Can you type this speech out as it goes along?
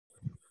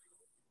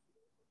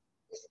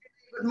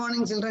Good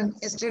morning, children.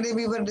 Yesterday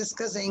we were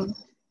discussing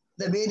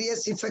the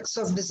various effects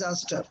of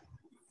disaster.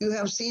 You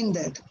have seen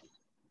that.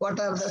 What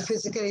are the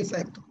physical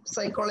effect,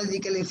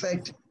 psychological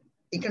effect,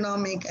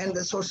 economic and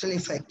the social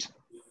effect.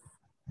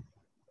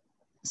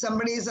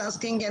 Somebody is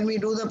asking, can we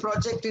do the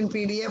project in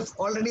PDF?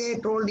 Already I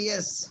told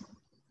yes.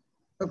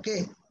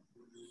 Okay.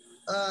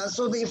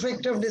 So the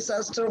effect of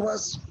disaster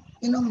was,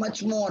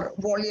 much more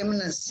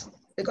voluminous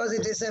because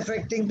it is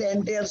affecting the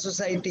entire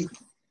society.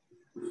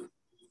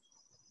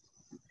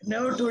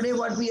 Now today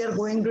what we are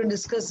going to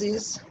discuss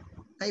is,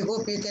 I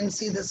hope you can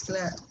see the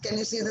slide. Can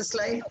you see the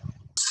slide?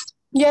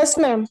 Yes,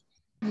 ma'am.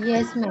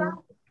 Yes, ma'am.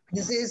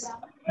 This is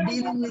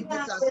dealing with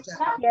disaster.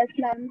 Yes,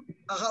 ma'am.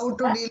 How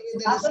to deal with the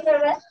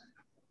disaster.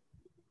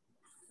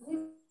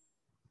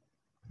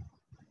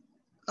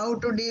 How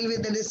to deal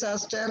with the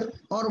disaster,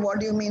 or what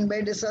do you mean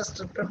by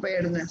disaster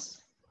preparedness?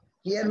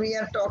 Here we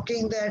are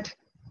talking that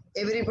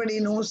everybody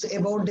knows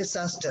about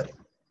disaster.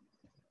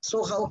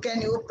 So how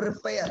can you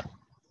prepare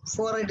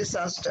for a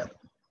disaster?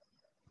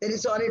 Very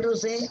sorry to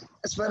say,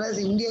 as far as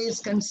India is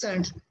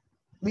concerned,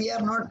 we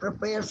are not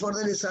prepared for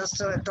the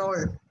disaster at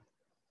all.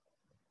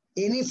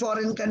 Any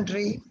foreign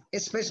country,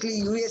 especially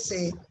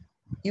USA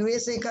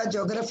ka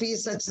geography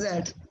is such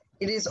that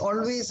it is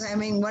always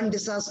having one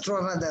disaster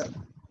or other.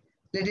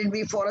 Let it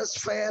be forest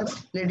fire,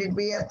 let it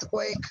be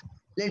earthquake,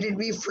 let it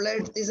be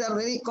flood. These are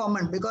very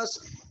common because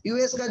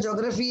US ka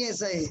geography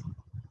is hai.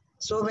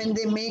 So when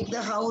they make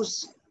the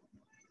house,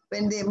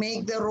 when they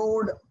make the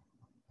road,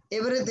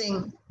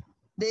 everything,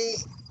 they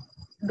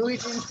do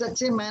it in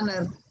such a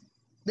manner,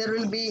 there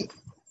will be,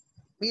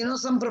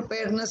 some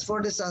preparedness for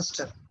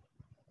disaster.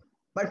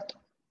 But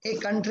a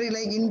country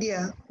like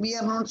India, we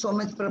are not so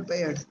much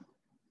prepared.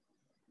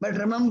 But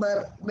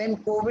remember, when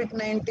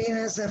COVID-19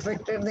 has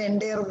affected the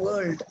entire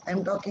world,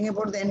 I'm talking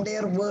about the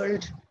entire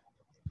world,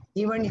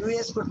 even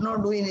US could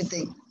not do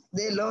anything.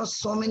 They lost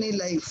so many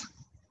lives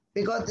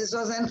because this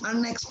was an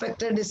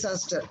unexpected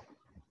disaster.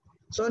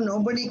 So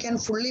nobody can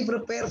fully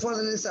prepare for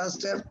the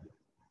disaster.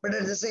 But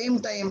at the same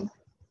time,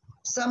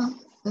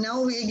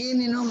 now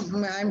again,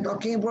 I'm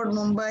talking about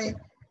Mumbai,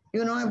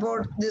 you know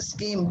about this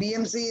scheme.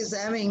 BMC is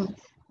having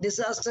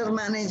disaster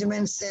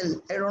management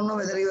cell. I don't know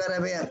whether you are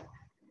aware.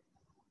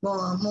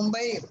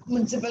 Mumbai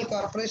Municipal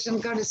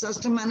Corporation ka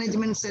disaster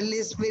management cell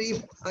is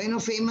very,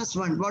 famous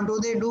one. What do?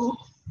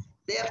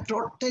 They are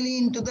totally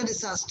into the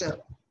disaster.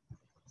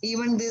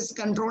 Even this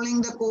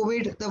controlling the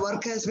COVID, the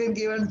work has been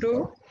given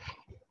to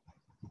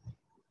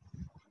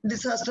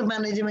disaster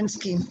management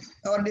scheme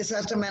or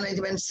disaster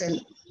management cell.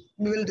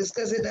 We will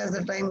discuss it as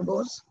the time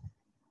goes.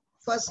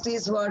 First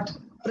is what?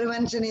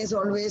 Prevention is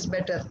always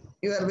better.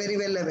 You are very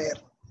well aware.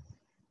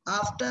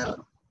 After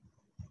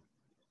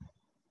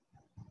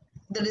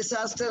the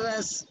disaster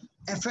has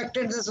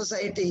affected the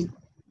society,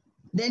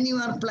 then you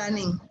are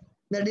planning.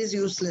 That is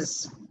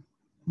useless.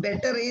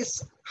 Better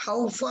is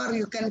how far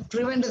you can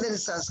prevent the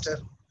disaster.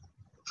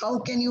 How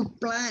can you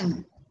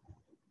plan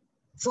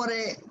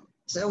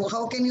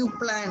how can you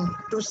plan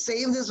to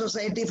save the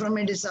society from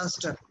a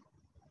disaster?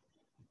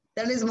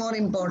 That is more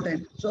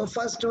important. So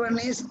first one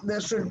is there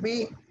should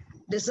be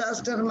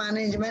disaster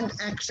management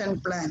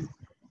action plan.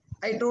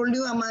 I told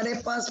you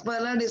हमारे पास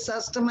पहला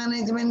disaster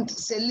management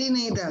cell ही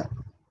नहीं था.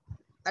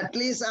 At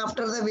least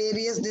after the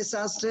various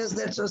disasters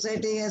that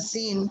society has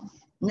seen,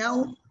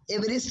 now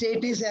every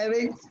state is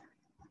having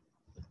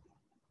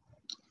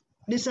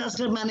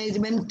disaster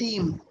management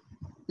team.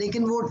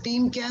 लेकिन वो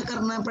team क्या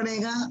करना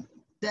पड़ेगा?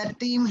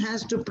 That team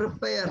has to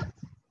prepare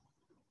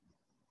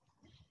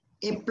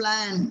a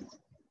plan,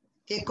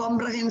 a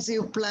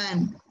comprehensive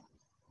plan.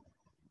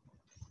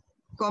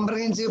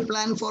 Comprehensive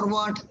plan for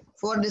what?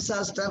 For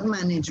disaster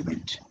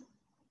management.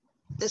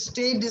 The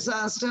state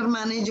disaster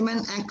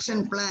management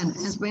action plan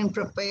has been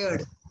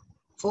prepared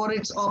for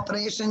its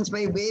operations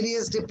by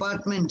various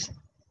departments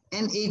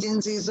and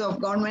agencies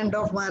of Government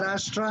of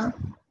Maharashtra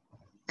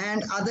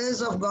and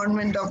others of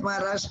Government of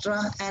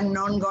Maharashtra and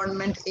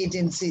non-government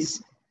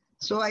agencies.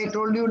 So I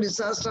told you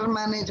disaster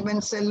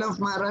management cell of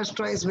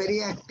Maharashtra is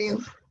very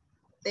active.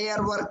 They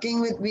are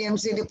working with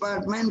BMC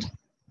department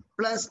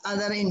plus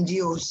other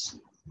NGOs.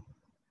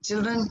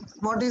 Children,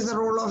 what is the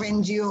role of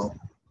NGO?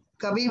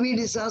 कभी भी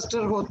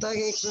disaster होता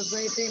है एक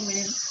society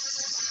में,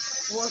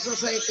 वो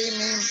society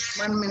में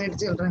 1 minute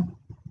children.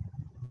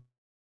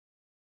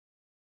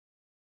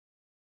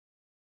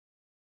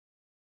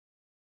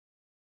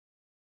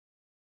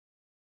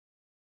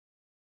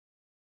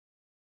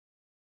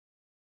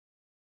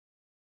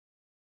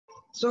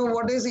 So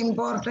what is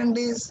important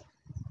is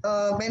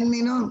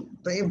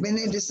when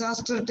a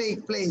disaster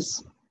take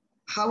place,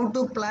 how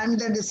to plan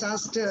the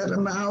disaster,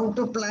 how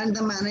to plan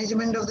the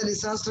management of the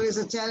disaster is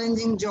a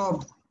challenging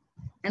job.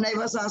 And I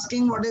was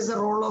asking what is the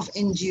role of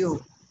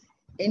NGO.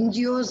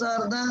 NGOs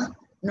are the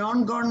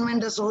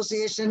non-government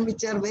association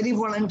which are very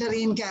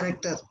voluntary in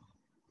character.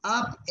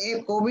 आप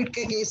एक Covid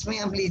के case में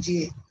आप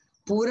लीजिए,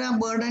 पूरा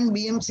burden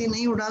BMC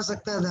नहीं उठा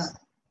सकता था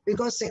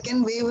because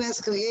second wave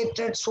has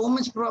created so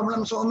much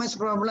problem.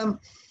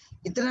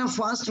 इतना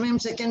फास्ट में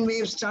second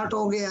wave start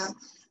हो गया.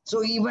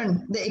 So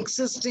even the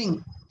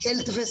existing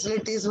health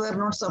facilities were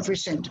not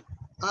sufficient.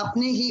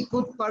 आपने ही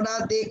खुद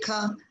पढ़ा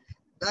देखा.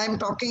 I am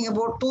talking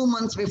about 2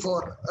 months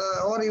before,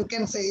 or you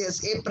can say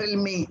yes, April,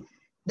 May,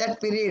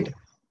 that period.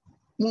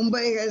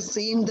 Mumbai has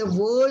seen the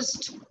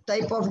worst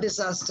type of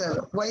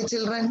disaster. Why,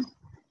 children?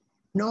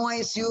 No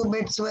ICU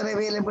beds were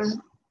available.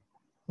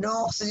 No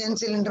oxygen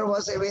cylinder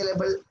was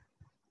available.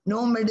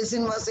 No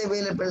medicine was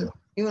available.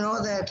 You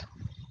know that,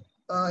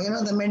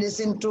 the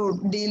medicine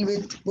to deal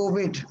with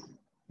COVID,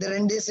 the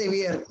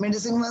remdesivir,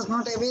 medicine was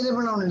not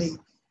available only.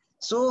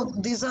 So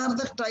these are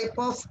the type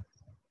of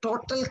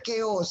total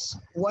chaos.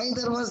 Why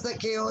there was the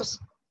chaos?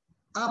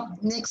 आप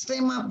next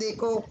time आप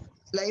देखो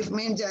life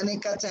में जाने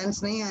का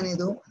chance नहीं आने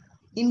दो.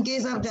 In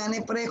case आप जाने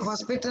पर एक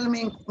हॉस्पिटल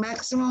में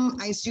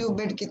मैक्सिमम आईसीयू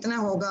बेड कितना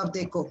होगा आप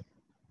देखो.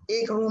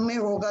 एक रूम में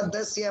होगा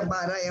 10 या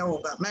 12 या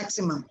होगा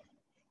मैक्सिमम.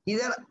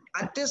 इधर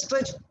at a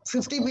stretch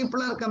 50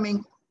 people are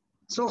coming.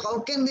 So how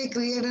can they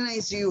create an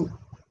ICU?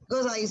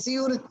 Because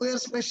ICU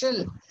requires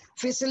special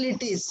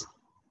facilities.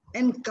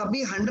 And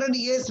कभी 100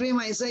 years में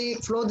हम ऐसा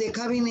एक flow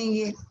देखा भी नहीं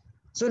है.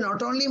 So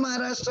not only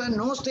Maharashtra,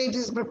 no state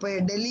is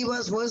prepared. Delhi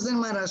was worse than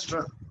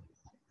Maharashtra.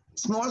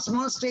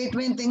 Small state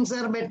when things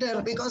are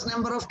better because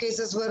number of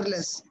cases were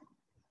less.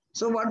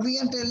 So what we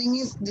are telling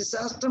is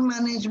disaster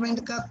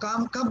management का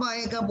काम कब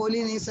आएगा बोल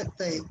ही नहीं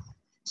सकता है.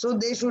 So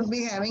they should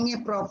be having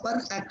a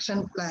proper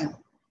action plan.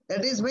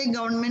 That is why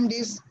government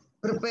is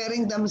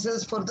preparing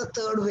themselves for the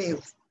third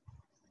wave.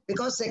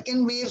 Because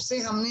second wave से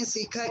हमने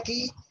सीखा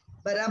कि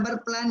बराबर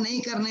plan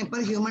नहीं करने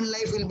पर human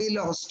life will be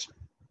lost.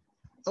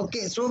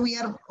 Okay, so we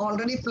are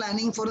already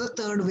planning for the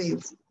third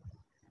wave.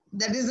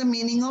 That is the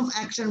meaning of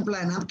action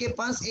plan. आपके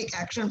पास एक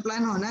action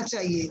plan होना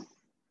चाहिए.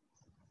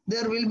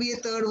 There will be a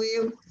third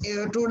wave.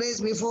 2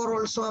 days before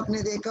also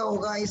आपने देखा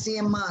होगा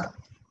ICMR,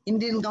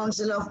 Indian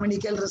Council of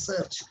Medical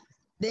Research.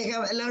 They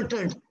have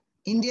alerted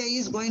India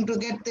is going to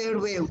get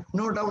third wave,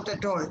 no doubt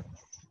at all.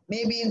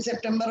 Maybe in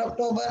September,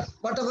 October,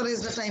 whatever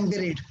is the time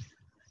period.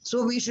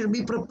 So we should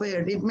be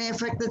prepared. It may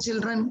affect the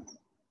children.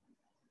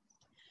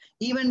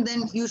 Even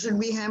then, you should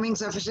be having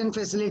sufficient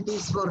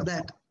facilities for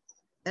that.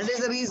 That is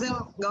the reason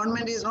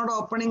government is not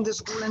opening the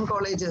school and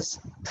colleges,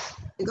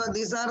 because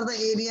these are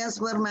the areas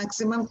where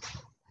maximum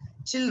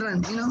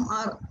children,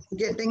 are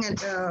getting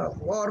at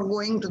or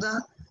going to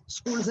the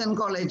schools and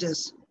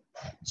colleges.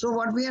 So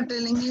what we are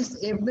telling is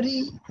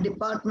every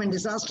department,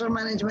 disaster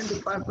management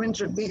department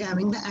should be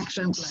having the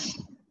action plan.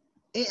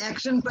 A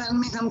action plan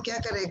में हम क्या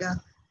करेगा?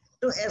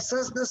 To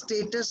assess the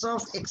status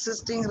of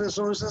existing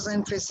resources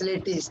and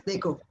facilities.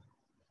 देखो,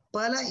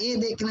 पहला ये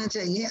देखना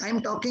चाहिए. I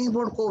am talking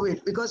about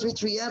COVID because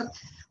which we are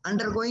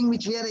undergoing,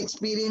 which we are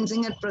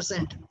experiencing at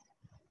present.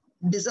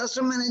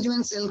 Disaster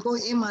management cell को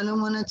ये मालूम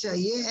होना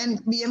चाहिए,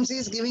 and BMC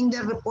is giving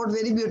their report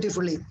very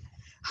beautifully.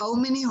 How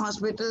many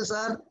hospitals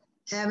are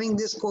having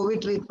this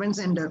COVID treatment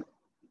center?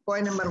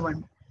 Point number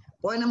 1.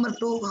 Point number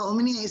 2, how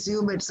many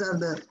ICU beds are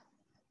there?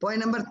 Point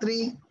number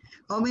 3,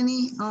 how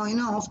many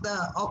of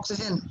the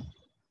oxygen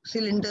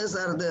cylinders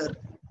are there,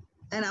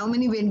 and how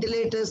many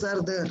ventilators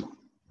are there?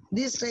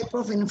 This type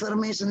of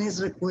information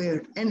is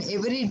required, and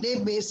every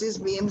day basis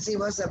BMC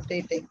was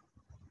updating.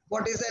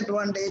 What is the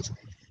advantage?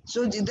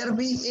 So जिधर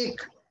भी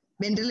एक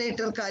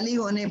ventilator खाली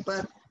होने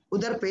पर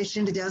उधर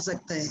patient जा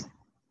सकता है.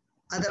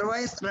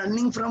 Otherwise,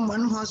 running from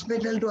one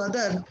hospital to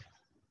other,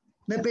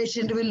 the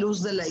patient will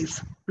lose the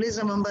life. Please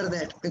remember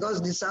that,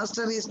 because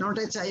disaster is not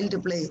a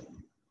child play.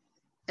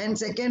 And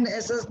second,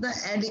 assess the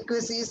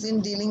adequacies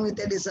in dealing with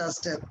a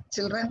disaster.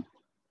 Children,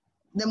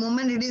 the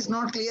moment it is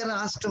not clear,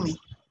 ask to me.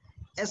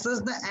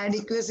 Assess the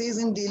adequacies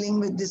in dealing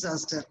with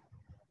disaster.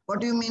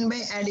 What do you mean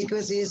by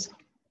adequacies?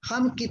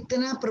 हम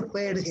कितना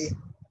prepared है?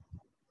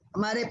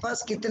 हमारे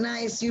पास कितना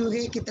ICU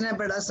है, कितना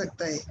बढ़ा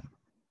सकता है?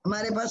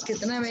 हमारे पास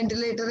कितना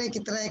वेंटिलेटर है,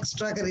 कितना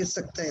एक्स्ट्रा खरीद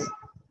सकता है?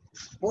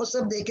 वो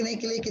सब देखने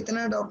के लिए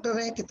कितना डॉक्टर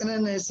है, कितना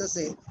नर्सेस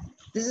है?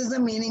 This is the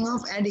meaning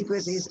of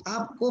adequacies.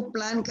 आपको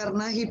प्लान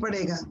करना ही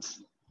पड़ेगा.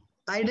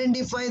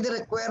 Identify the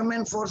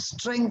requirement for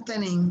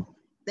strengthening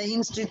the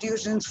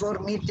institutions for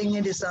meeting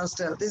a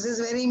disaster. This is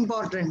very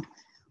important.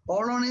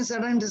 All on a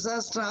sudden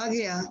disaster आ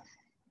गया,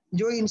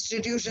 जो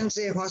institutions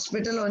है,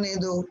 hospital होने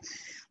दो,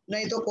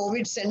 नहीं तो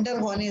COVID center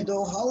होने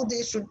दो, how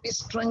they should be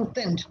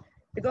strengthened.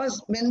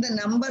 Because when the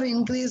number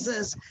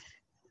increases,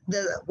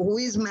 who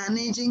is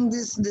managing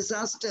this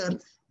disaster,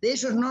 they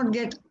should not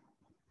get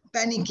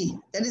panicky.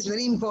 That is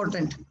very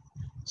important.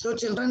 So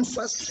children,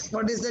 first,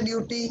 what is the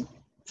duty?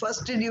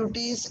 First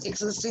duty is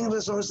existing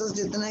resources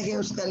जितना है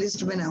उसका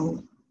list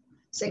बनाओ.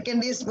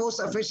 Second is वो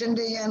sufficient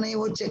है या नहीं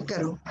वो check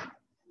करो.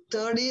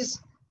 Third is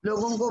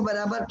लोगों को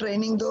बराबर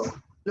training दो,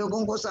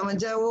 लोगों को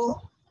समझाओ,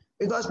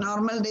 because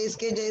normal days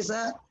के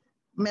जैसा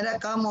मेरा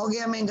काम हो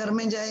गया मैं घर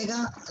में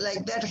जाएगा,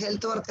 like that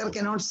health worker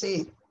cannot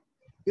say.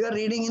 You are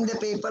reading in the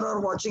paper or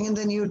watching in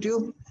the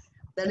YouTube,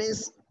 that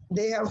is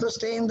they have to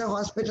stay in the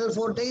hospital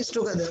 4 days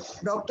together.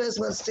 Doctors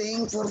were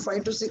staying for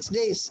 5 to 6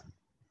 days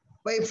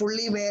by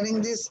fully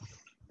wearing this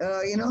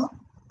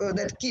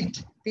that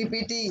kit,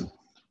 PPT,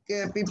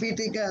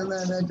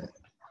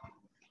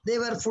 they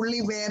were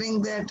fully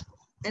wearing that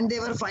and they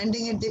were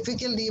finding it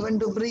difficult even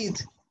to breathe.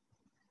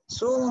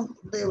 So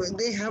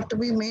they have to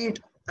be made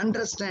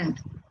understand.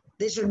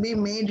 They should be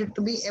made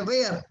to be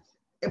aware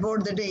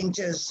about the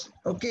dangers.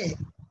 Okay.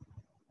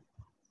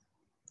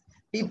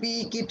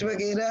 PPE kit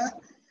vagera,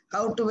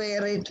 how to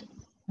wear it,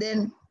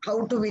 then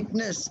how to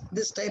witness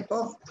this type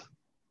of,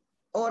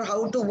 or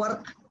how to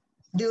work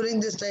during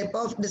this type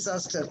of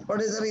disaster.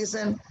 What is the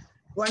reason?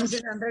 Once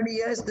in 100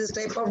 years, this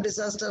type of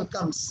disaster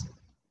comes.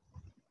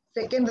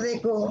 Second,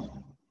 देखो,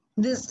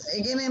 this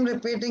again I'm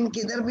repeating,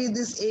 kidhar bhi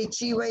this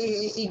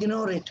HEY,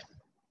 ignore it.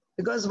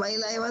 Because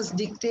while I was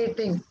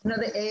dictating,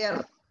 the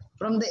air,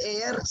 from the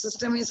air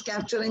system is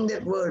capturing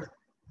that word.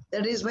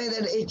 That is why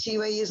that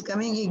HEY is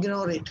coming,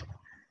 ignore it.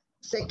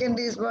 Second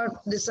is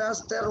what?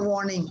 Disaster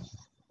warning.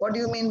 What do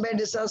you mean by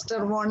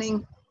disaster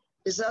warning?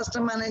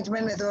 Disaster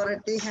Management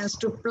Authority has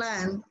to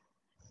plan,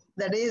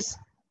 that is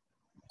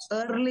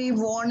early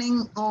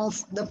warning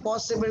of the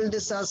possible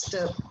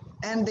disaster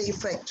and the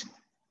effect.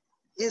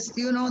 Yes,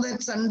 you know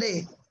that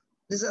Sunday,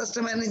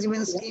 disaster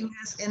management scheme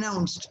has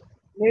announced.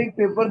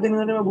 paper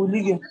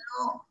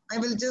Now, I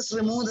will just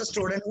remove the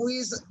student who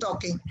is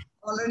talking.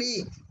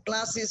 Already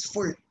class is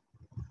full.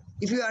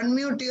 If you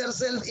unmute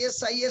yourself, yes,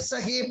 Syed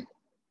Sahib,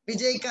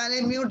 Vijay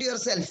Kale, mute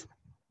yourself.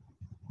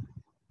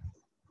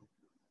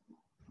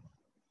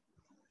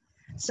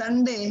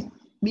 Sunday,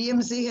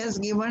 BMC has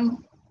given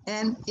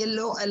an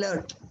yellow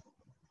alert,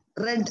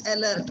 red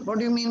alert. What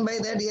do you mean by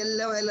that?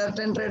 Yellow alert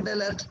and red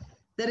alert?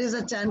 There is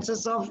a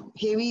chances of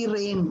heavy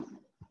rain.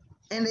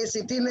 And a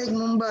city like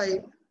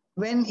Mumbai,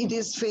 when it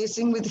is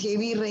facing with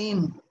heavy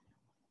rain,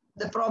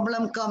 the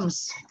problem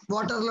comes,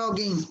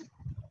 waterlogging,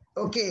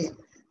 okay,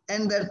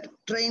 and the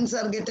trains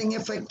are getting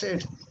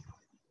affected.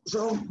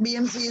 So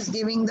BMC is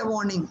giving the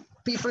warning.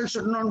 People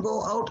should not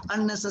go out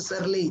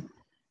unnecessarily,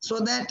 so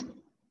that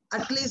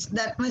at least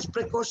that much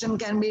precaution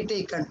can be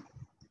taken.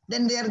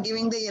 Then they are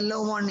giving the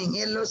yellow warning,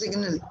 yellow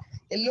signal.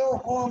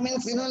 Yellow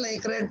means,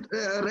 like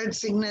red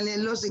signal,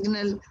 yellow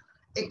signal,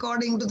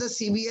 according to the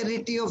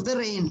severity of the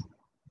rain.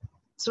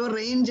 So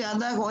rain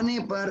ज़्यादा होने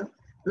पर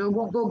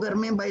लोगों को घर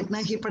में बैठना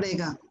ही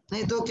पड़ेगा.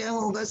 नहीं तो क्या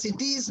होगा?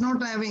 City is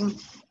not having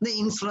the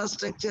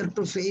infrastructure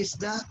to face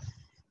the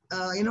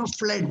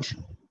flood.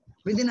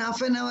 Within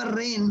half an hour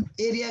rain,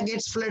 area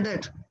gets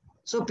flooded.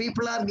 So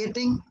people are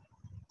getting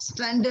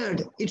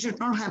stranded. It should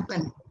not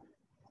happen.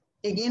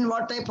 Again,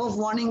 what type of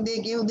warning they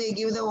give? They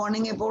give the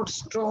warning about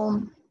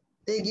storm.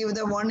 They give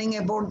the warning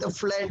about the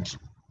flood.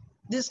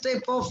 This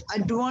type of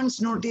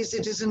advance notice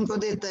citizen को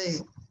देता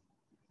है.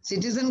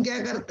 Citizen क्या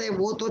करते हैं?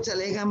 वो तो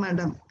चलेगा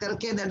madam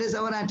करके. That is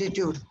our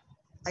attitude.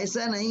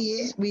 ऐसा नहीं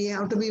है. We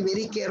have to be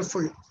very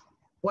careful.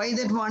 Why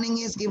that warning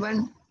is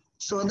given?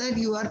 So that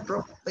you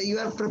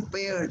are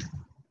prepared.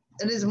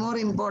 That is more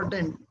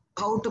important.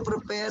 How to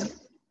prepare?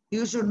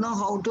 You should know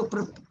how to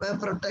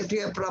protect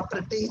your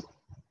property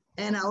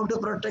and how to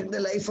protect the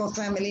life of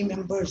family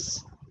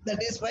members.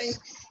 That is why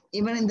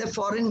even in the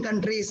foreign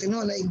countries,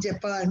 like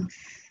Japan,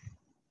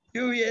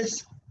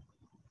 US,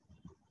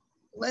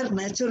 where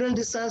natural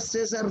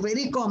disasters are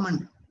very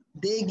common,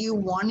 they give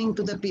warning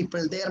to the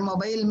people. Their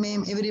mobile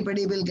name,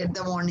 everybody will get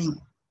the warning.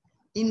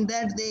 In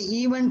that, they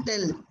even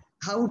tell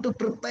how to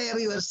prepare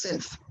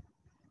yourself.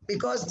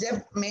 Because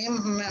जब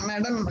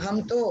madam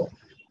हम तो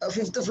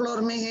 5th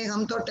floor में है,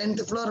 हम तो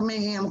 10th floor में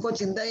है, हमको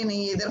चिंता ही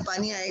नहीं है, इधर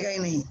पानी आएगा ही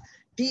नहीं.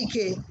 ठीक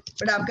है,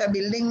 बट आपका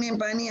बिल्डिंग में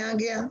पानी आ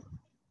गया,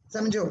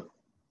 समझो,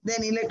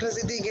 then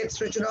electricity gets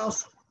switched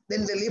off,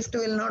 then the lift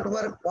will not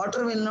work,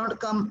 water will not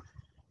come,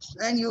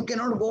 and you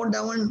cannot go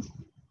down.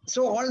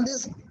 So all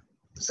these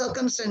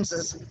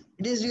circumstances,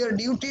 it is your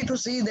duty to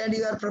see that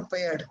you are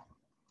prepared.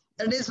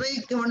 That is why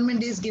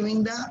government is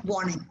giving the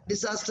warning,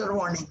 disaster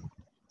warning.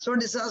 So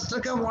disaster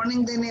का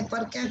warning देने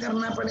पर क्या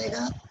करना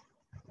पड़ेगा?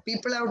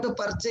 People have to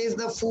purchase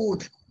the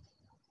food.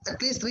 At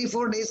least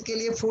 3-4 days के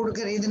लिए food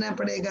खरीदना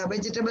पड़ेगा,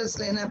 vegetables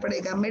लेना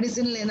पड़ेगा,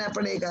 medicine लेना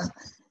पड़ेगा.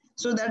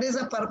 So that is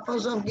the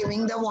purpose of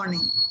giving the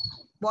warning.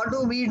 What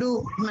do we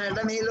do?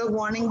 Madam ये लोग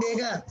warning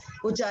देगा,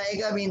 कुछ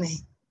आएगा भी नहीं.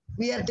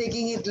 We are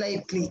taking it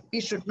lightly.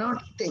 We should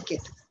not take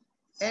it.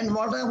 And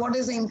what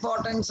is the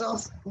importance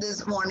of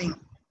this warning?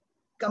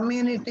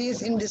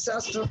 Communities in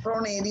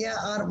disaster-prone area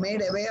are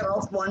made aware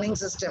of warning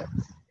system.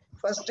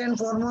 First and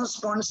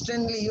foremost,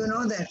 constantly, you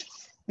know that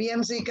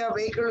BMC ka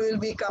vehicle will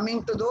be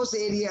coming to those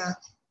areas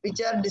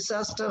which are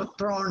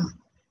disaster-prone.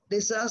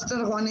 Disaster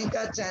होने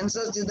का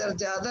chances जिधर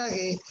ज़्यादा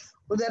है,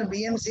 उधर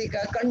BMC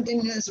का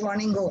continuous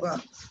warning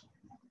होगा.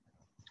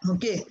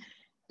 Okay.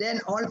 Then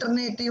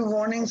alternative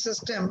warning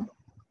system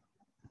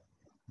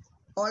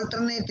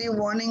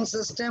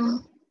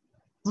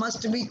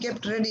must be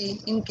kept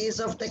ready in case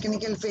of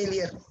technical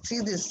failure. See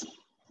this.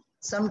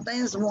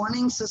 Sometimes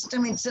warning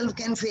system itself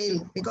can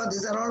fail because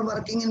these are all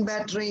working in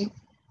battery.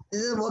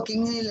 This is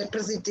working in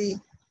electricity.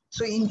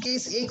 So in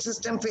case एक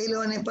system fail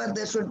होने पर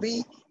there should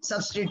be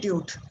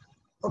substitute.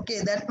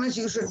 Okay, that much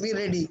you should be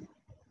ready.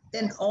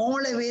 Then all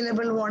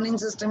available warning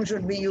system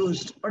should be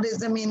used. What is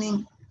the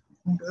meaning?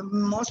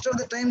 Most of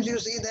the times you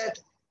see that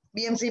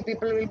BMC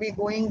people will be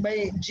going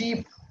by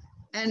jeep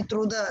and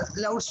through the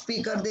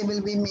loudspeaker they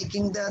will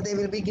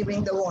be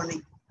giving the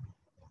warning.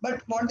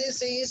 But what they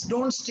say is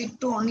don't stick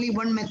to only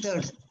one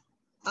method.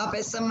 आप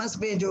SMS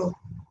भेजो,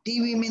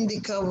 TV में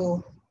दिखाओ,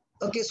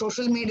 okay,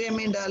 social media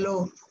में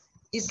डालो.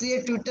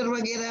 इसलिए Twitter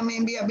वगैरह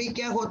में भी अभी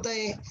क्या होता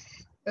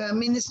है,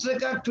 मिनिस्टर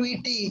का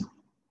ट्वीट ही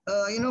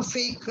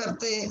फेक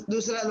करते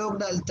दूसरा लोग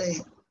डालते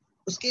हैं.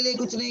 उसके लिए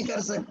कुछ नहीं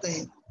कर सकते.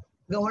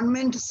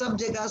 गवर्नमेंट सब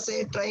जगह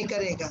से ट्राई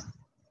करेगा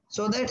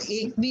सो दैट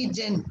एक भी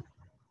जन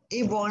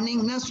ये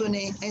वार्निंग ना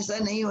सुने, ऐसा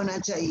नहीं होना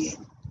चाहिए.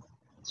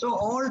 So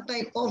all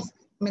type of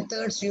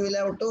methods you will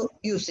have to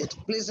use it.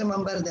 Please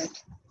remember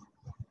that.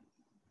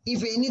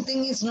 If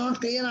anything is not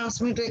clear,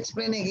 ask me to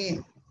explain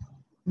again.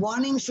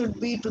 Warning should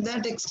be to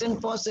that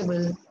extent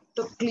possible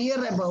to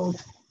clear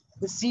about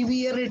the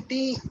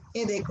severity,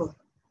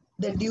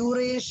 the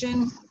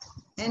duration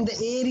and the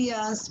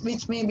areas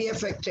which may be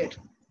affected.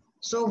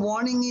 So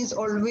warning is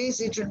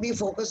always, it should be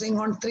focusing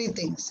on three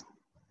things.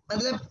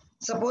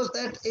 Suppose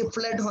that a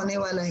flood होने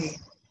वाला है,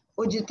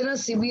 वो जितना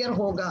severe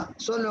होगा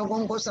सो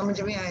लोगों को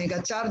समझ में आएगा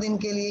 4 दिन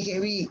के लिए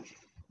हेवी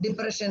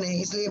डिप्रेशन है,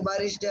 इसलिए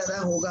बारिश ज्यादा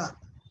होगा.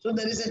 So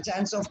there is a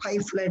chance of high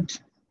flood,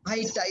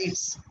 high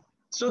tides.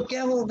 सो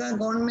क्या होगा,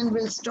 government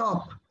will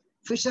stop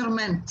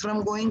fisherman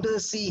from going to the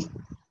सी.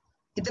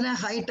 इतना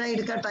हाई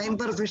टाइड का टाइम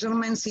पर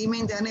फिशरमैन सी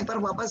में जाने पर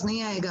वापस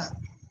नहीं आएगा.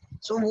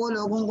 सो वो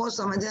लोगों को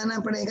समझाना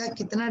पड़ेगा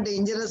कितना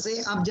डेंजरस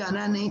है, आप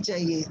जाना नहीं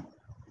चाहिए.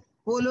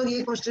 वो लोग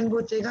ये क्वेश्चन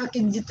पूछेगा कि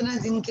जितना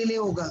दिन के लिए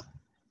होगा.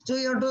 So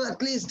you have to,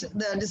 at least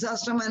the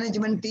disaster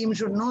management team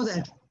should know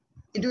that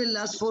it will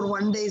last for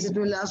 1 day, it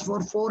will last for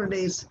 4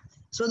 days.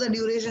 So the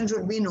duration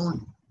should be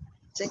known.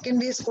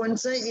 Second is कौन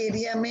सा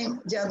area में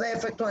ज्यादा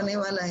effect होने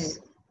वाला है,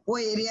 वो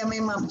area में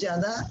आप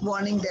ज्यादा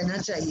वार्निंग देना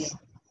चाहिए.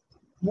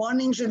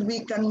 Warning should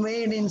be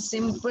conveyed in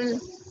simple,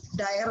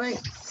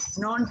 direct,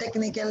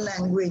 non-technical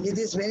language. It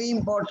is very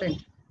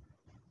important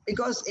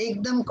because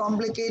एकदम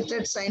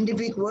complicated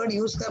scientific word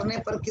use करने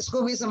पर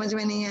किसको भी समझ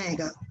में नहीं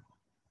आएगा.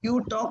 You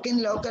talk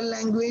in local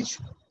language,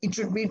 it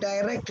should be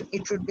direct,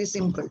 it should be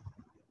simple.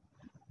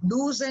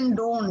 Do's and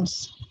don'ts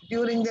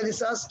during the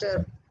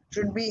disaster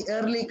should be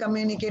early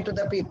communicated to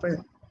the people.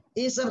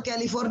 ये सब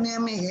California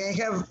में है.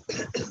 I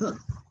have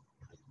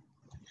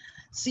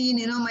seen,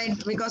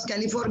 because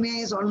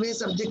California is always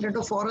subjected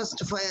to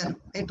forest fire,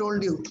 I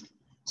told you.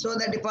 So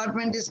the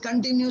department is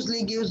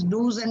continuously gives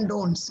do's and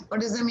don'ts.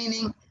 What is the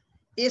meaning?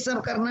 ये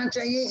सब करना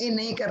चाहिए, ये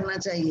नहीं करना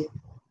चाहिए.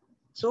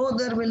 So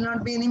there will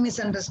not be any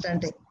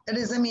misunderstanding. That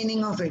is the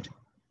meaning of it.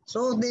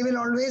 So they will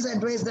always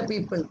advise the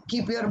people,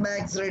 keep your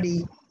bags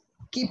ready,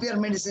 keep your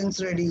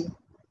medicines ready,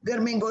 घर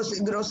में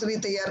ग्रोसरी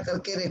तैयार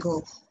करके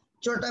रखो,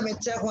 छोटा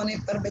बच्चा होने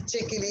पर बच्चे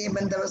के लिए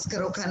बंदोबस्त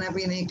करो खाना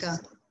पीने का.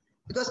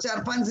 Because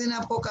 4-5 दिन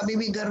आपको कभी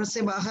भी घर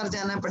से बाहर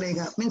जाना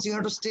पड़ेगा, means you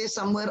have to stay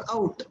somewhere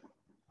out.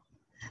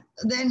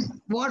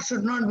 Then what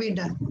should not be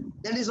done?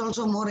 That is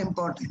also more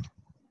important.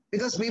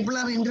 Because people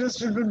are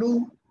interested to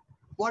do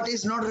what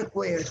is not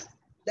required.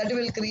 That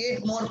will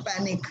create more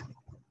panic.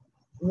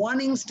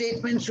 Warning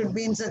statement should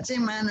be in such a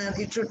manner,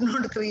 it should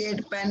not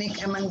create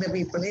panic among the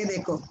people. ये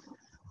देखो,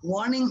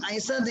 warning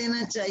ऐसा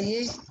देना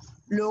चाहिए,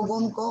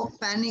 लोगों को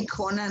panic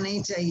होना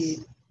नहीं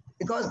चाहिए.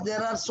 Because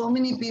there are so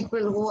many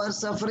people who are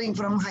suffering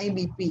from high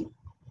BP.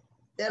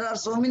 There are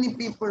so many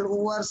people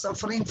who are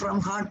suffering from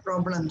heart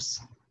problems.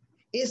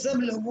 ये सब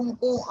लोगों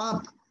को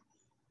आप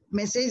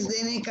मैसेज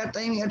देने का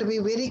time, you have to be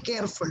very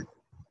careful.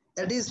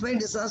 That is why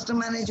disaster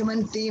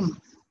management team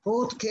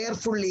बहुत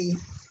carefully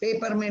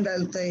paper में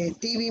डालता है,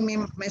 टीवी में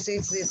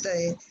मैसेज देता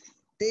है.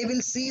 They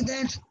will see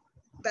that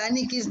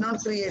panic is not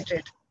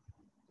created.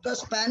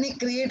 Because panic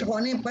create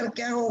होने पर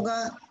क्या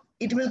होगा,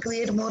 it will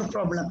create more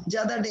problem,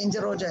 ज़्यादा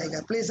danger हो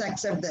जाएगा. Please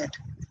accept that.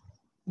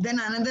 Then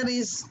another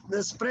is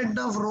the spread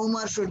of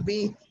rumor should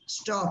be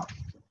stopped.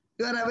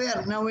 You are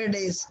aware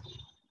nowadays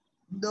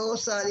 2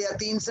 साल या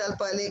 3 साल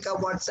पहले का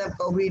WhatsApp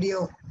का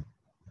वीडियो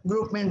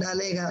ग्रुप में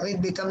डालेगा,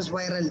 it becomes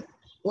viral.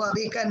 वो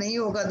अभी का नहीं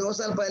होगा, 2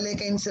 साल पहले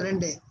का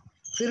इंसिडेंट है,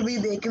 फिर भी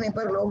देखने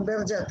पर लोग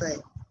डर जाता है.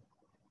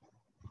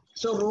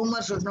 So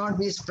rumor should not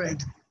be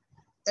spread.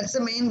 That's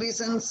the main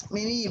reasons.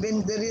 Many,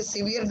 when there is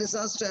severe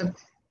disaster,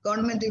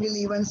 government will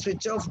even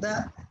switch off the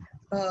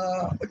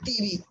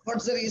TV.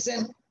 What's the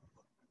reason?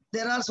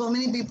 There are so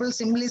many people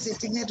simply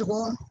sitting at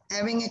home,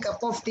 having a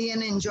cup of tea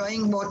and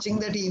enjoying watching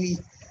the TV.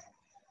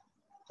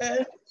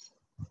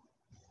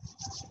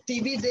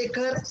 TV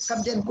देखकर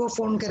सब जन को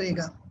phone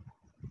करेगा.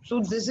 So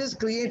this is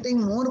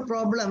creating more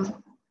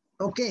problem.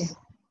 Okay,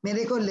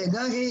 मेरे को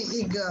लगा है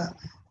एक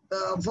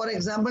फॉर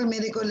एग्जाम्पल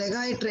मेरे को लगा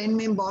है ट्रेन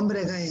में बॉम्ब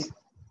रखा है,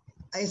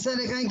 ऐसा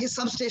रखा है कि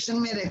सब स्टेशन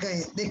में रखा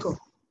है. देखो,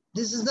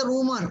 दिस इज द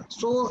रूमर.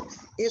 सो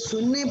ये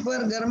सुनने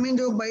पर घर में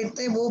जो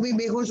बैठते हैं वो भी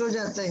बेहोश हो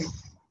जाता है,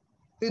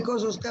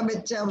 बिकॉज उसका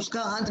बच्चा,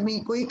 उसका आदमी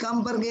कोई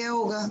काम पर गया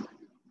होगा.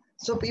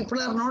 So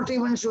people are not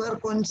even sure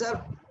कौन सा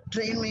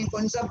ट्रेन में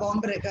कौन सा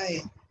बॉम्ब रखा है.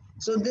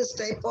 So this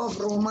type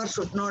of rumour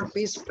should not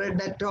be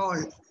spread at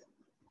all.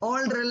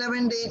 All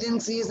relevant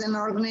agencies and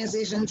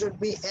organizations should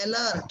be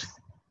alert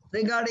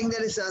regarding the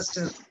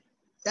disaster.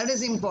 That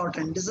is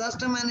important.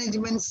 Disaster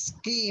management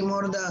scheme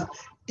or the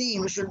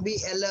team should be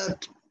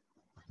alert.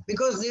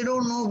 because they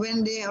don't know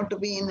when they have to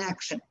be in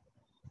action.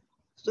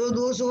 So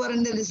those who are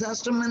in the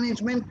disaster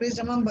management, please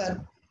remember,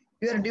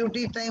 your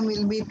duty time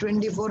will be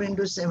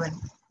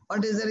 24/7.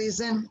 What is the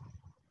reason?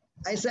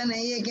 ऐसा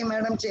नहीं है कि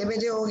madam 6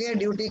 बजे हो गया,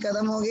 duty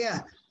खत्म हो गया,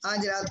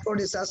 आज रात को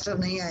डिसास्टर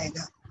नहीं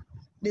आएगा.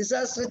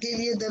 Disaster के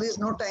लिए there is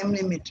no time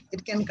limit.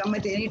 It can come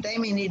at any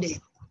time, any day.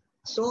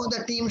 So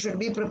the team should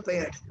be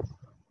prepared.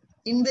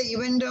 In the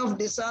event of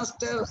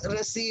disaster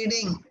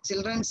receding,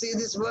 children see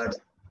this word.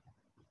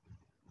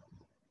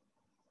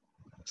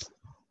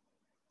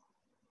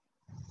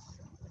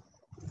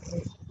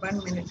 Okay,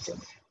 1 minute.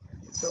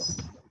 So,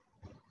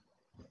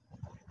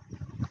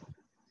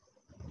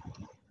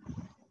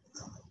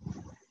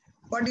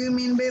 what do you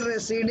mean by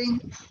receding?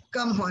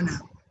 कम होना.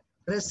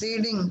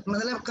 Receding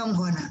मतलब कम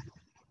होना.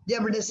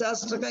 जब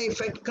disaster का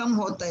effect कम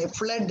होता है,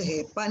 flood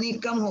है, पानी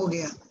कम हो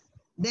गया,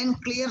 then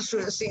clear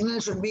signal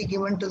should be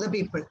given to the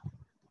people.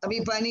 अभी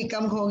पानी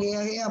कम हो गया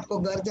है, आपको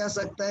घर जा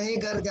सकता है,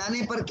 घर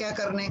जाने पर क्या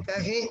करने का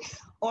है,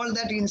 all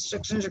that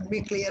instruction should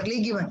be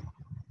clearly given.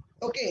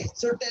 Okay,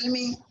 so tell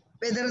me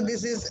whether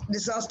this is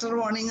disaster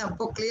warning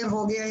आपको clear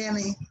हो गया या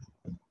नहीं?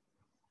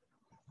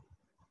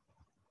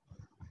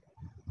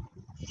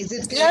 Is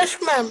it clear? Yes,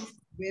 ma'am.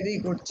 Very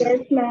good, children.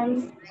 Yes,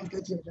 ma'am. Thank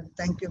you, children.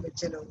 Thank you,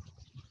 bachche log.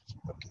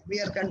 Okay, we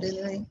are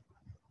continuing.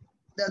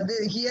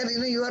 Here,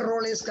 your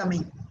role is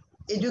coming.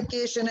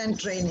 Education and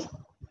training.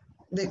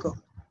 Dekho,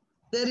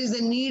 there is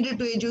a need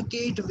to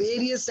educate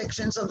various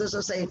sections of the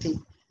society.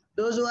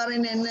 Those who are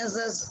in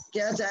NSS,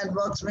 क्या chat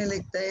box में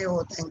लिखते हैं?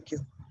 Oh, thank you.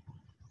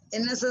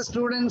 NSS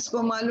students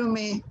को मालूम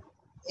है,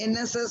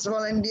 NSS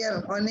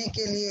volunteer होने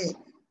के लिए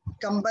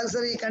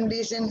compulsory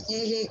condition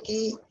ये है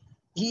कि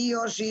he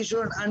or she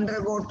should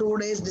undergo 2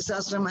 days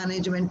disaster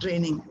management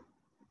training.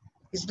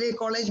 इसलिए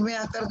कॉलेज में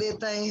आकर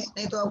देता है,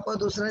 नहीं तो आपको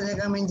दूसरा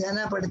जगह में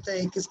जाना पड़ता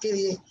है. किसके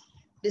लिए?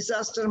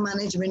 डिसास्टर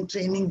मैनेजमेंट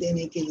ट्रेनिंग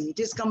देने के लिए. It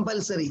is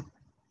compulsory.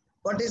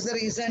 What is the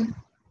reason?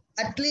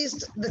 At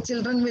least the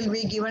children will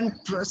be given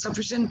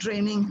sufficient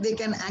training. They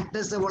can act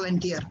as a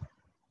volunteer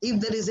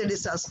if there is a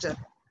disaster.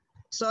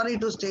 Sorry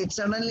to state,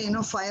 suddenly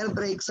fire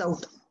breaks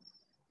out.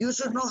 You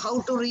should know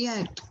how to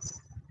react.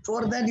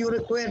 For that you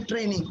require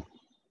training.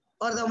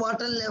 Or the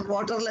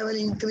water level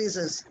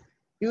increases.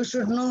 You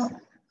should know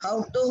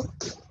how to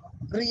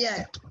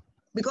react,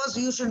 because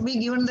you should be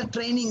given the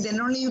training, then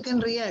only you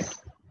can react.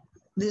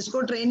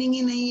 जिसको training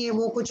ही नहीं है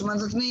वो कुछ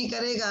मदद नहीं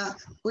करेगा,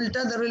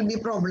 उल्टा there will be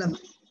problem.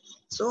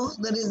 So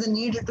there is the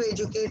need to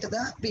educate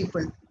the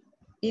people.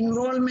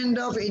 Involvement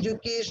of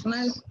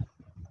educational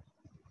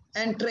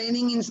and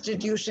training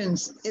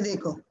institutions, ये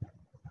देखो,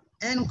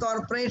 and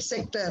corporate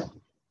sector,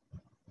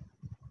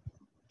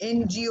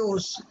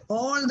 NGOs,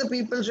 all the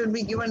people should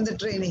be given the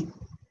training.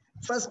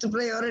 First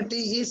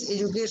priority is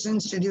education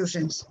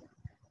institutions.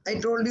 I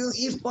told you,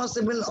 if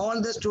possible,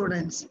 all the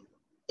students.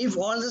 If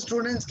all the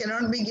students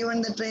cannot be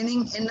given the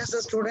training,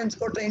 NSS students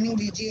को training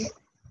दीजिए.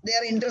 They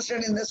are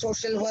interested in the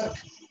social work.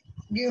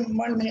 Give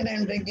 1 minute, I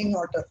am drinking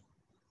water.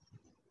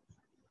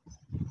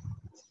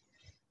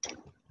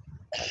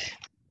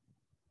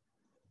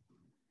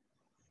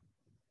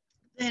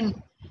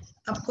 Then,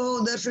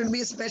 आपको there should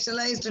be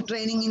specialized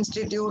training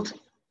institute.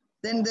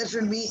 Then there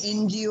should be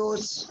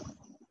NGOs,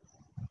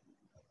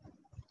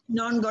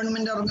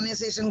 non-government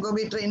organization को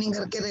भी training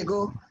करके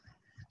रखो.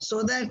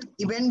 So that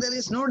when there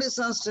is no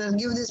disaster,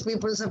 give these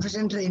people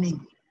sufficient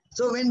training.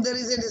 So when there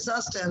is a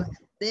disaster,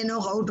 they know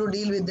how to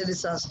deal with the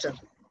disaster.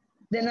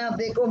 Then आप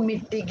देखो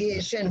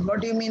mitigation.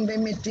 What do you mean by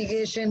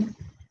mitigation?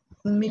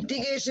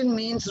 Mitigation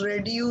means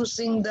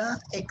reducing the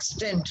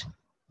extent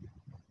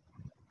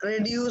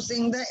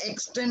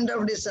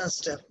of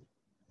disaster.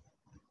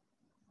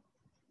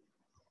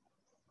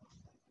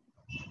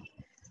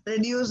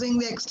 Reducing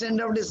the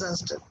extent of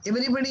disaster.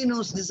 Everybody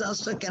knows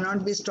disaster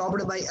cannot be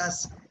stopped by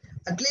us.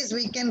 At least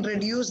we can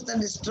reduce the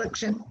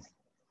destruction.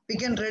 We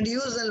can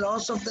reduce the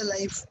loss of the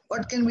life.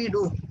 What can we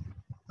do?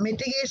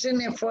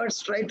 Mitigation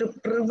efforts try to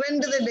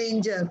prevent the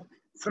danger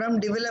from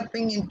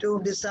developing into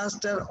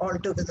disaster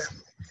altogether.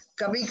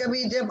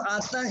 कभी-कभी जब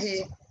आता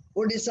है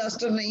वो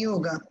disaster नहीं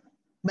होगा,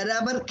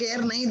 बराबर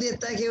care नहीं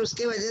देता कि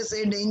उसके वजह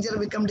से danger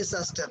become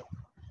disaster.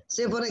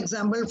 Say for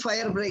example,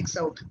 fire breaks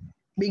out.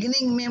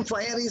 Beginning में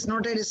fire is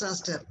not a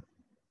disaster,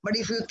 but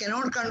if you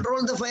cannot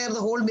control the fire,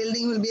 the whole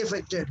building will be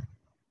affected.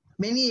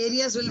 Many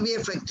areas will be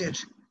affected.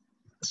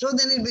 So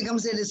then it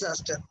becomes a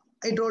disaster.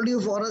 I told you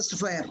forest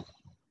fire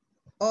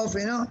of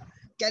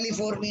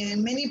California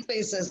and many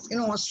places,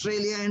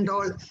 Australia and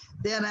all,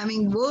 they are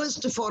having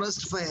worst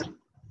forest fire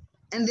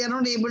and they are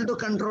not able to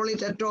control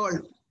it at all.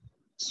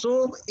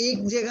 So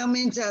एक जगह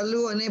में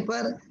चालू होने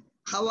पर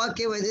हवा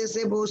के वजह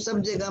से वो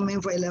सब जगह में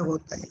फैला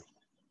होता है.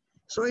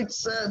 So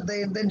it's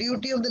the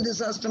duty of the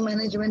disaster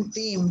management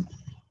team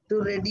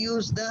to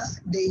reduce the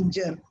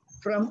danger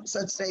from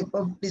such type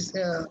of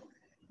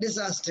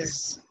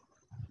disasters.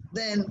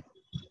 Then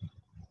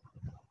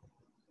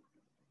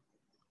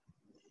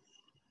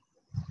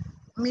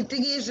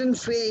mitigation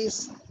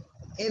phase,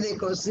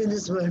 see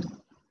this word.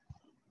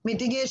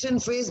 Mitigation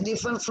phase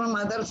differs from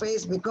other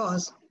phase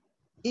because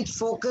It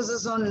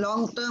focuses on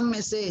long-term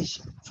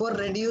message for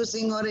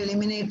reducing or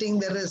eliminating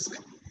the risk.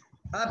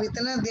 आप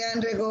इतना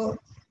ध्यान रखो,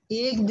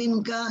 एक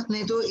दिन का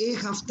नहीं तो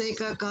एक हफ्ते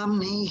का काम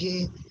नहीं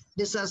है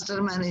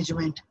डिसास्टर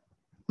मैनेजमेंट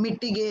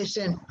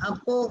मिटिगेशन.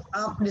 आपको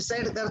आप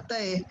डिसाइड करता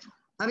है.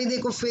 अभी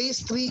देखो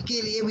phase 3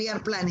 के लिए we are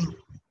planning.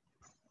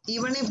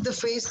 Even if the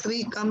phase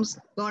 3 comes,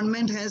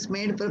 government has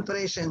made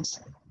preparations.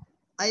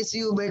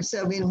 ICU beds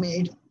have been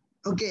made.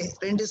 Okay,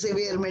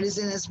 remdesivir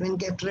medicine has been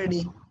kept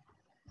ready.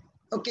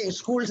 Okay,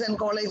 schools and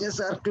colleges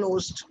are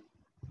closed.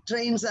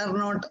 Trains are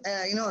not,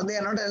 they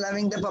are not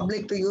allowing the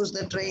public to use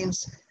the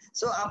trains.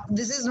 So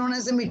this is known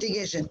as a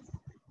mitigation.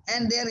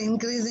 And they are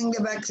increasing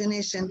the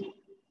vaccination.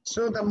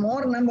 So the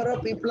more number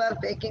of people are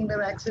taking the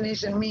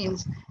vaccination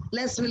means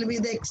less will be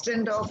the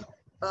extent of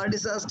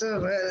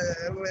disaster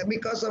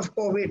because of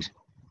COVID.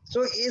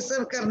 So ये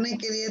सब करने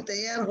के लिए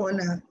तैयार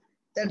होना,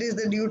 that is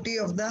the duty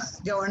of the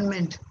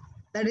government.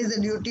 That is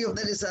the duty of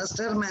the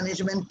disaster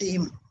management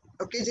team.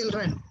 Okay,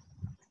 children.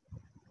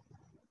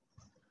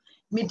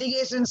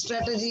 Mitigation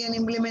strategy and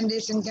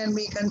implementation can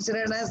be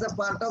considered as a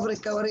part of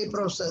recovery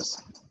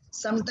process.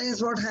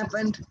 Sometimes what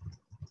happened,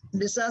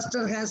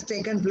 disaster has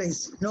taken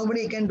place.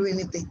 Nobody can do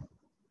anything.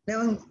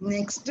 Now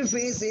next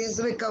phase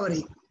is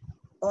recovery.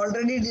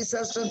 Already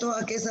disaster तो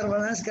आके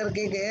सर्वनाश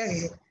करके गया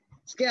है.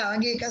 इसके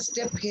आगे का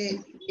step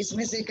है,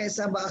 इसमें से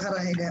कैसा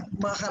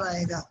बाहर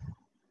आएगा.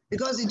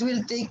 Because it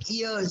will take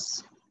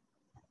years.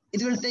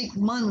 It will take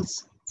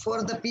months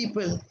for the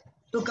people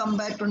to come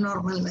back to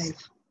normal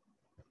life.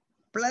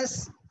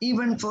 Plus,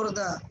 even for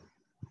the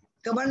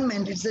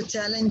government, it's a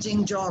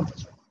challenging job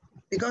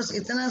because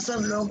इतना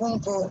सब लोगों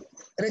को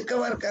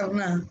recover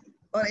करना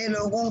और ये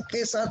लोगों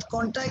के साथ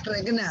contact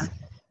रखना,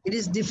 it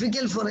is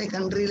difficult for a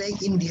country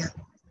like India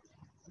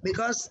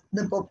because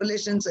the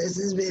population size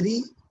is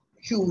very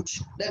huge.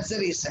 That's the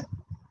reason.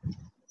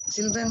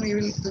 Children, we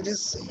will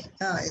just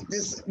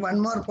this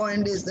one more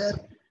point is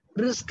that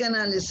risk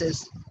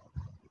analysis.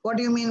 What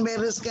do you mean by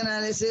risk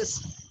analysis?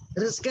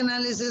 Risk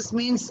analysis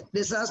means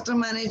disaster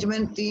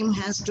management team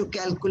has to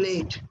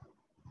calculate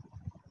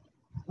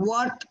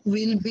what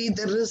will be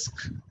the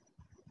risk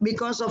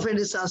because of a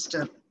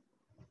disaster.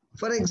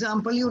 For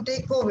example, you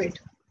take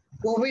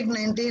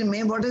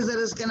COVID-19, what is the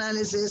risk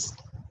analysis?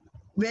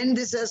 When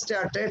this has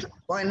started,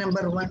 point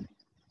number one,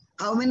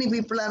 how many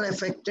people are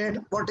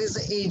affected? What is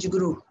the age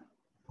group?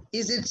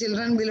 Is it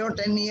children below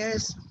 10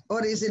 years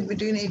or is it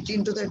between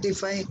 18 to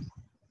 35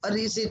 or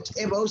is it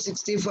above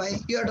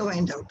 65? You have to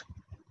find out.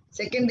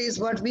 Second is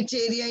which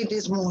area it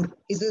is more.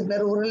 Is it the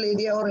rural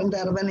area or in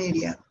the urban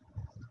area?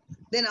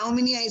 Then how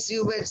many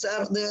ICU beds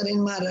are there in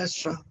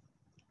Maharashtra?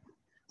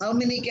 How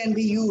many can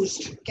be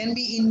used? Can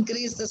we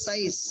increase the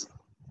size?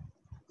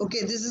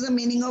 Okay, this is the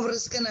meaning of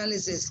risk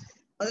analysis.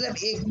 मतलब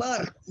एक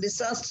बार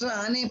disaster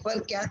आने पर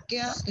क्या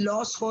क्या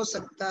loss हो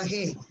सकता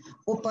है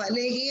वो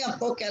पहले ही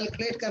आपको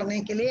कैलकुलेट करने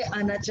के लिए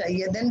आना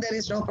चाहिए. Then there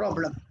is no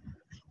problem.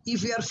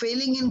 If you are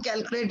failing in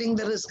calculating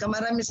the risk,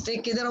 हमारा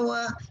mistake किधर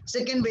हुआ?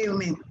 Second wave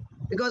में.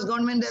 Because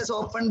government has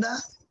opened the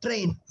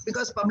train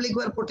because public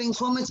were putting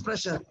so much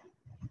pressure.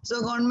 So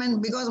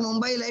government, because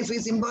Mumbai life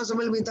is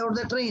impossible without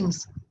the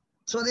trains.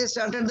 So they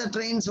started the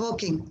trains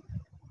working.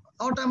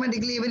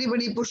 Automatically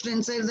everybody pushed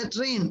inside the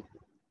train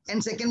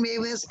and second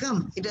wave has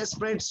come. It has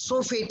spread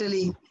so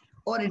fatally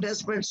or it has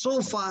spread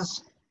so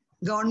fast.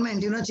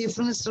 Government, Chief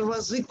Minister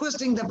was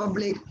requesting the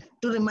public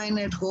to remain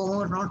at home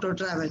or not to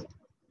travel.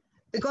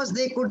 Because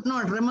they could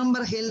not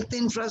remember health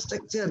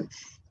infrastructure.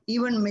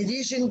 Even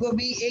magician को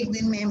भी एक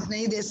दिन में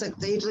नहीं दे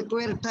सकते. It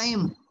requires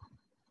time.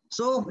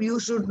 So you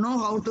should know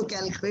how to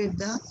calculate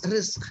the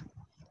risk.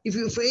 If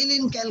you fail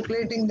in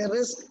calculating the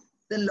risk,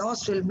 the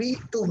loss will be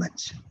too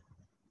much.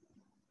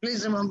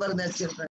 Please remember that, children.